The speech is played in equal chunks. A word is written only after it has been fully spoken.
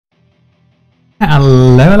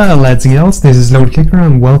Hello, lads and girls, this is Lord Kicker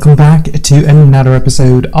and welcome back to another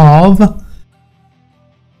episode of...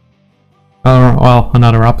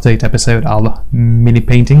 another update episode of mini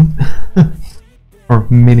painting. Or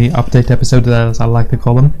mini update episode, as I like to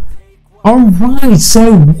call them. Alright,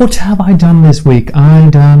 so what have I done this week? I've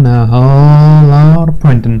done a whole lot of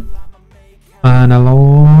printing. And a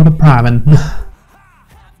lot of priming.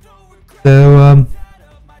 So,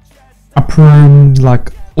 I primed like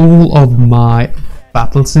all of my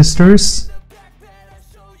Battle Sisters.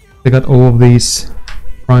 They got all of these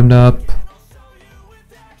primed up,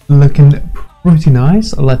 looking pretty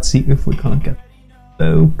nice. Let's see if we can get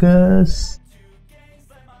focus.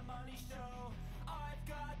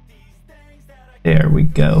 There we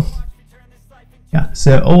go. Yeah,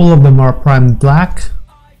 so all of them are primed black.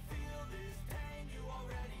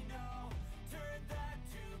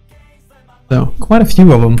 So quite a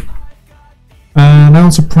few of them. And I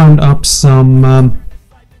also primed up some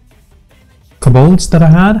kobolds that I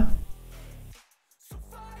had.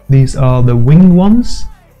 These are the winged ones.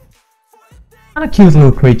 Kind of cute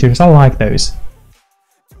little creatures, I like those.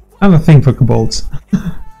 I have a thing for kobolds.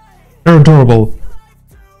 They're adorable.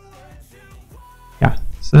 Yeah,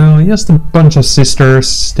 so just a bunch of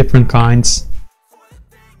sisters, different kinds.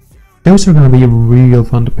 Those are gonna be real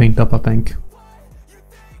fun to paint up, I think.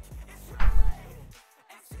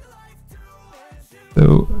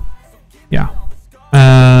 So, yeah.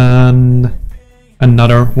 And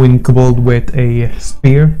another winged kobold with a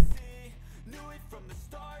spear.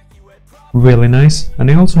 Really nice. And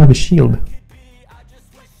they also have a shield.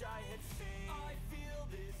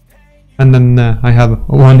 And then I have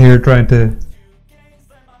one here trying to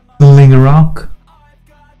sling a rock.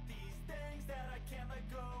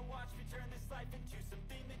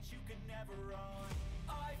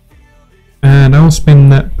 And I've also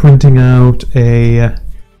been printing out a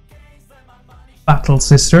Battle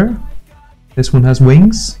Sister. This one has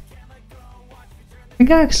wings. I think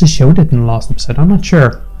I actually showed it in the last episode, I'm not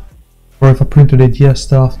sure. Or if I printed it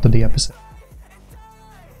just after the episode.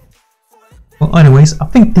 Well, anyways, I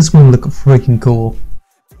think this one looks freaking cool.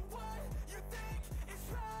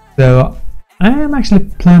 So, I am actually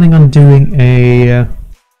planning on doing a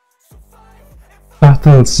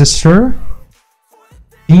Battle Sister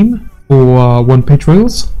theme for one-page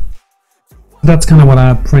rules. That's kind of what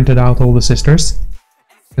I printed out all the sisters,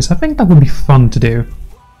 because I think that would be fun to do.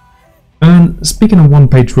 And speaking of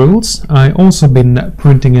one-page rules, I also been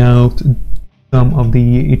printing out some of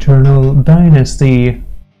the Eternal Dynasty.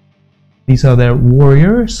 These are their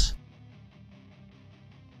warriors.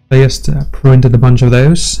 I just printed a bunch of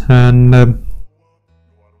those, and I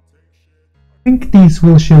think these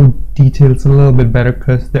will show details a little bit better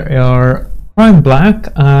because they are prime black,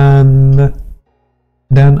 and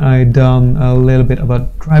then I done a little bit of a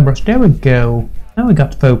dry brush. There we go. Now we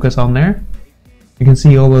got focus on there. You can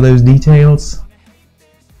see all of those details.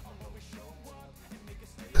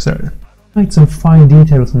 So there are quite some fine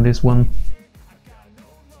details in this one.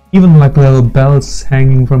 Even like little bells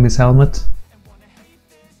hanging from his helmet.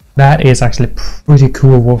 That is actually pretty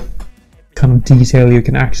cool what kind of detail you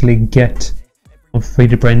can actually get on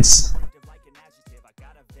 3D prints.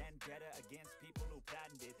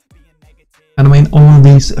 And I mean all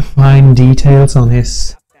these fine details on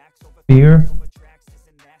his spear.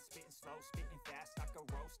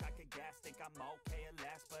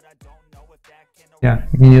 Yeah,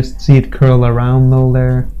 you can just see it curl around all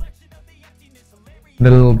there.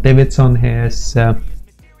 The little divots on his... what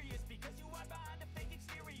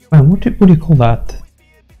do you call that?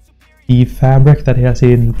 The fabric that he has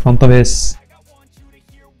in front of his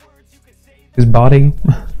body.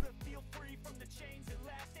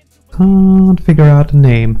 Can't figure out the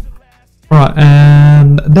name. Right,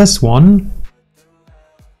 and this one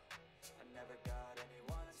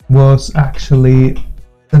was actually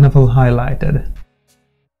Ethernal highlighted.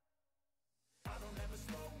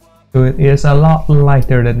 So it is a lot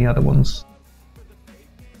lighter than the other ones.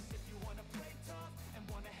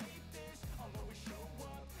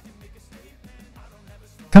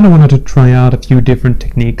 Kinda wanted to try out a few different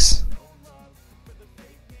techniques.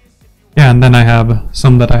 Yeah, and then I have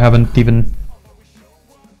some that I haven't even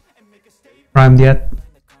primed yet.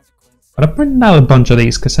 But I printed out a bunch of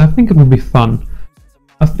these because I think it would be fun.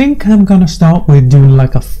 I think I'm gonna start with doing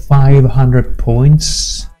like a 500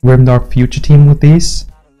 points Grimdark Future team with these.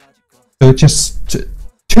 So just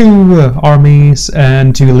 2 armies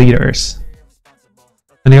and 2 leaders.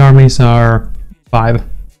 And the armies are 5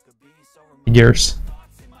 figures.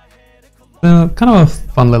 So kind of a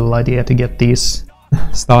fun little idea to get these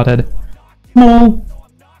started. Small,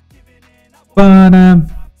 but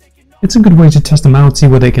it's a good way to test them out, see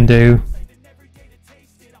what they can do.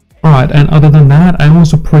 Alright, and other than that, I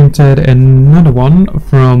also printed another one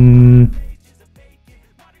from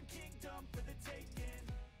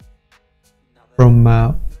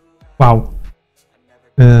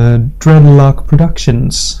Dreadlock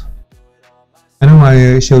Productions. I know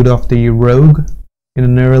I showed off the Rogue in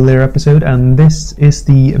an earlier episode, and this is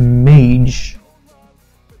the Mage.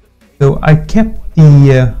 So I kept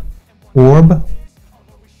the orb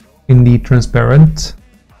in the transparent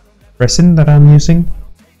resin that I'm using,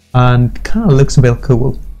 and kind of looks a bit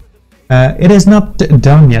cool. It is not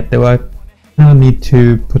done yet though. I kind of need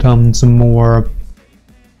to put on some more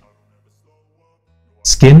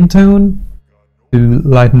skin tone to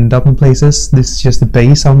lighten it up in places. This is just the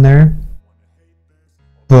base on there.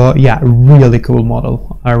 But yeah, really cool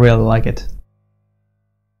model. I really like it.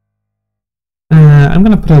 I'm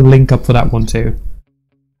gonna put a link up for that one too.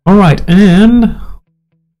 Alright, and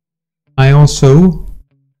I also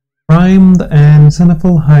primed and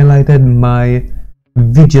Ceneful highlighted my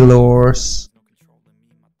Vigilors.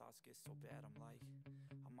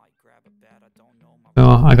 So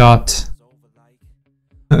I got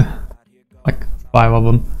like 5 of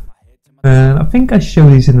them. And I think I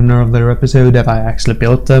showed these in an earlier episode that I actually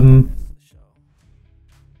built them.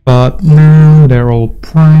 But now they're all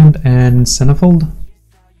primed and Cenefuled.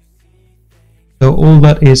 So all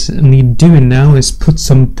that is need doing now is put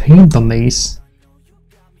some paint on these.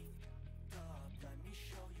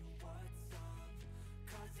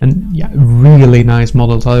 And yeah, really nice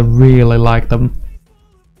models. I really like them.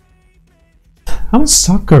 I'm a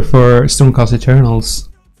sucker for Stormcast Eternals.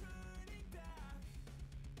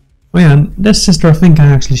 Oh yeah, and this sister I think I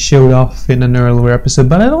actually showed off in an earlier episode,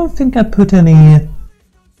 but I don't think I put any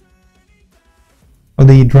of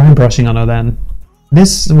the dry brushing on her then.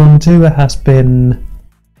 This one too has been,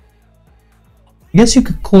 I guess you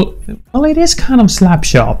could call it, well, it is kind of slap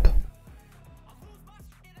shop.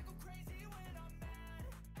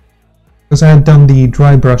 Because I had done the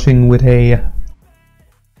dry brushing with a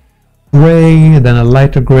grey, then a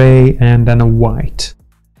lighter grey, and then a white.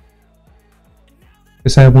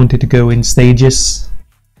 Because I wanted to go in stages.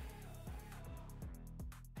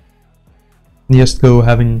 And just go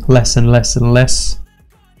having less and less and less.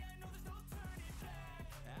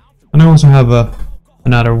 And I also have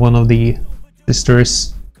another one of the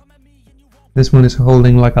sisters. This one is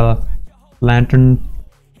holding like a lantern.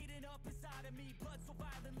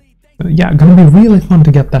 Yeah, gonna be really fun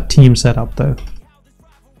to get that team set up though.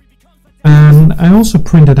 And I also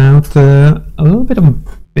printed out a little bit of a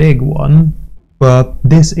big one, but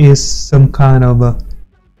this is some kind of a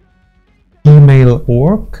female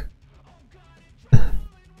orc. A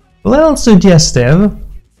little suggestive,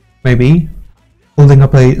 maybe. Holding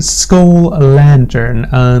up a skull lantern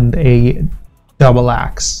and a double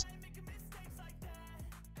axe.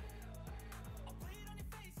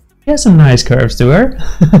 She has some nice curves to her.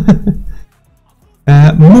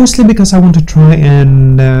 Mostly because I want to try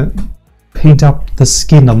and paint up the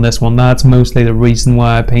skin on this one. That's mostly the reason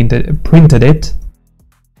why I printed it.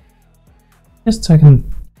 Just so I can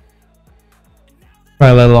try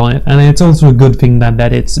a little on it. And it's also a good thing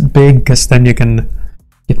that it's big, because then you can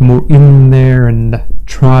get more in there and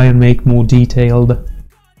try and make more detailed.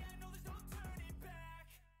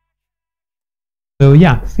 So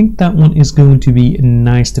yeah, I think that one is going to be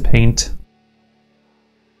nice to paint.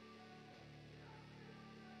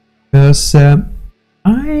 Because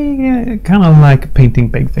I kind of like painting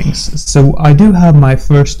big things. So I do have my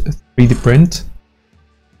first 3D print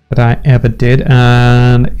that I ever did,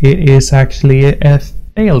 and it is actually a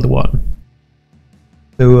failed one.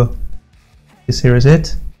 So this here is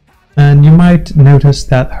it. And you might notice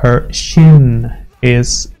that her shin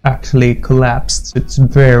is actually collapsed. So it's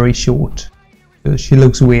very short. So she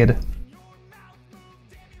looks weird.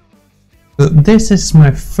 So this is my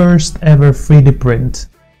first ever 3D print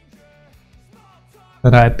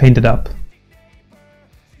that I painted up.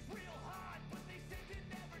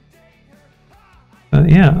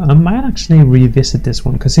 Yeah, I might actually revisit this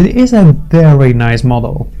one because it is a very nice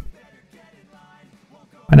model.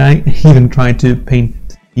 And I even tried to paint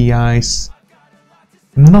the eyes.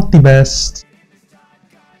 Not the best.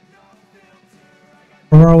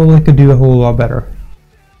 Probably could do a whole lot better.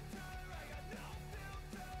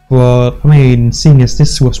 But I mean, seeing as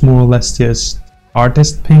this was more or less just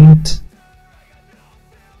artist paint,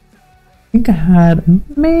 I think I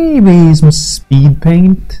had maybe some speed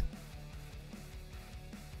paint.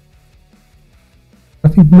 I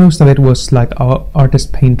think most of it was like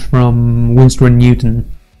artist paint from Winsor & Newton.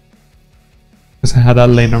 Because I had that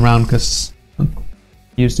laying around because I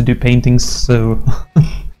used to do paintings, so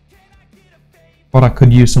thought I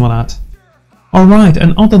could use some of that. Alright,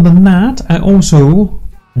 and other than that, I also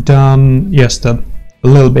done just a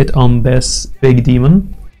little bit on this big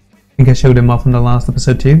demon. I think I showed him off in the last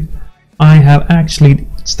episode too. I have actually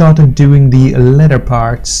started doing the leather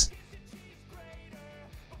parts.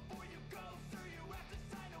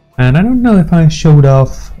 And I don't know if I showed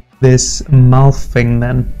off this mouth thing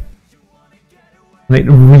then. It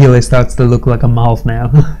really starts to look like a mouth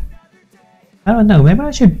now. I don't know, maybe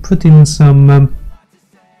I should put in some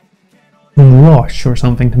wash or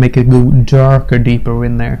something to make it go darker, deeper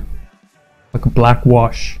in there. Like a black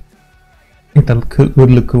wash. I think that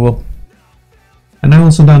would look cool. And I've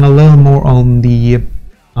also done a little more on the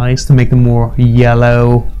eyes to make them more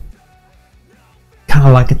yellow. Kind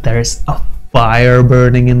of like there's a fire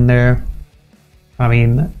burning in there. I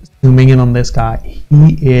mean, zooming in on this guy,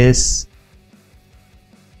 he is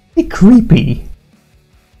pretty creepy.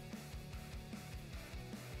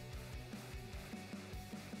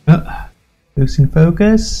 Losing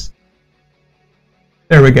focus.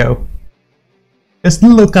 There we go. Just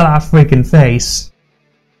look at that freaking face.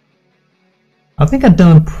 I think I've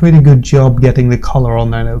done a pretty good job getting the color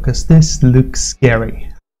on there though, because this looks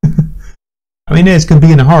scary. I mean, this could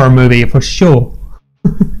be in a horror movie for sure.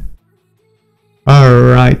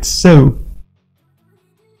 Alright, so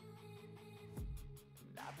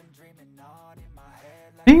I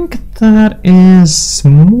think that is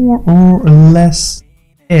more or less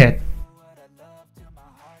it.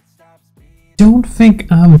 Don't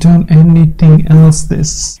think I've done anything else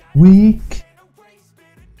this week.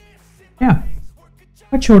 Yeah,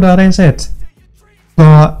 quite sure that is it.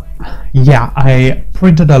 But yeah, I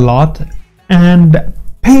printed a lot and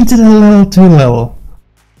painted a little too little.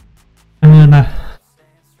 And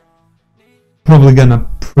probably gonna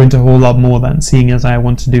print a whole lot more than, seeing as I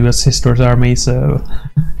want to do a Sisters army, so...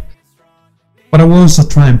 But I will also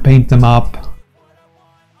try and paint them up.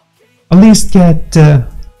 At least get a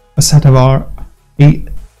set of a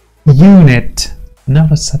unit,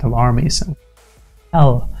 not a set of armies. So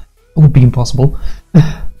hell, it would be impossible.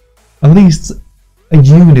 At least a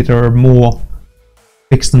unit or more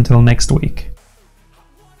fixed until next week.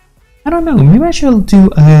 I don't know, maybe I shall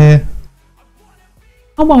do a...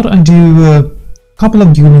 How about I do a couple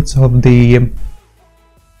of units of the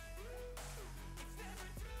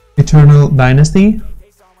Ethernal Dynasty?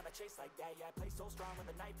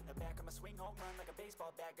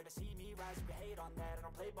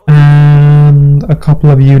 And a couple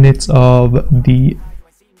of units of the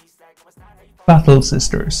Battle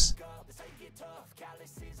Sisters.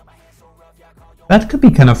 That could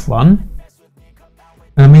be kind of fun.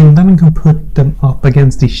 I mean, then we can put them up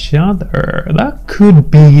against each other. That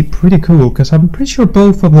could be pretty cool, because I'm pretty sure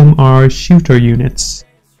both of them are shooter units.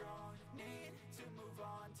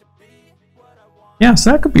 Yeah,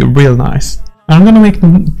 so that could be real nice. I'm gonna make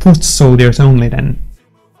them foot soldiers only then.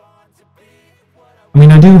 I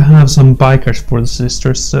mean, I do have some bikers for the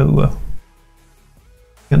sisters, so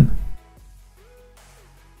can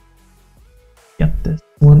get this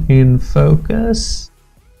one in focus.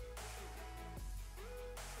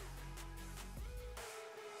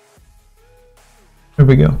 There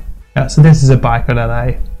we go. Yeah, so this is a biker that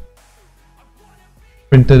I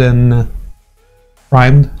printed and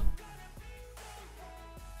primed.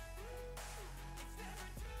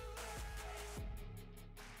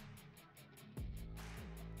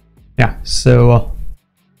 Yeah, so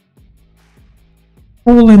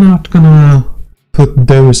probably not gonna put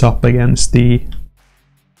those up against the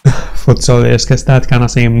foot soldiers, because that kind of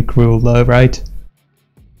seems cruel though, right?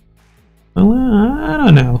 Well, I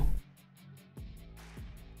don't know.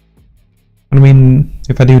 I mean,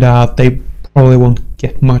 if I do that, they probably won't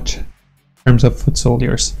get much in terms of foot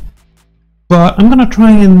soldiers. But I'm gonna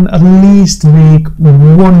try and at least make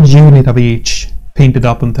one unit of each painted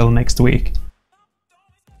up until next week.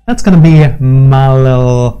 That's gonna be my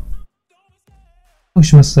little... how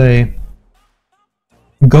should I say?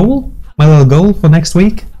 Goal? My little goal for next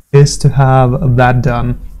week is to have that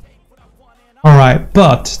done. Alright,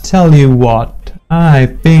 but tell you what, I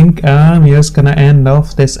think I'm just gonna end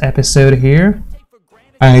off this episode here.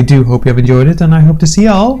 I do hope you have enjoyed it, and I hope to see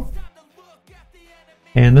y'all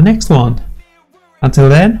in the next one. Until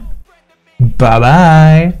then, bye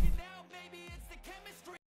bye!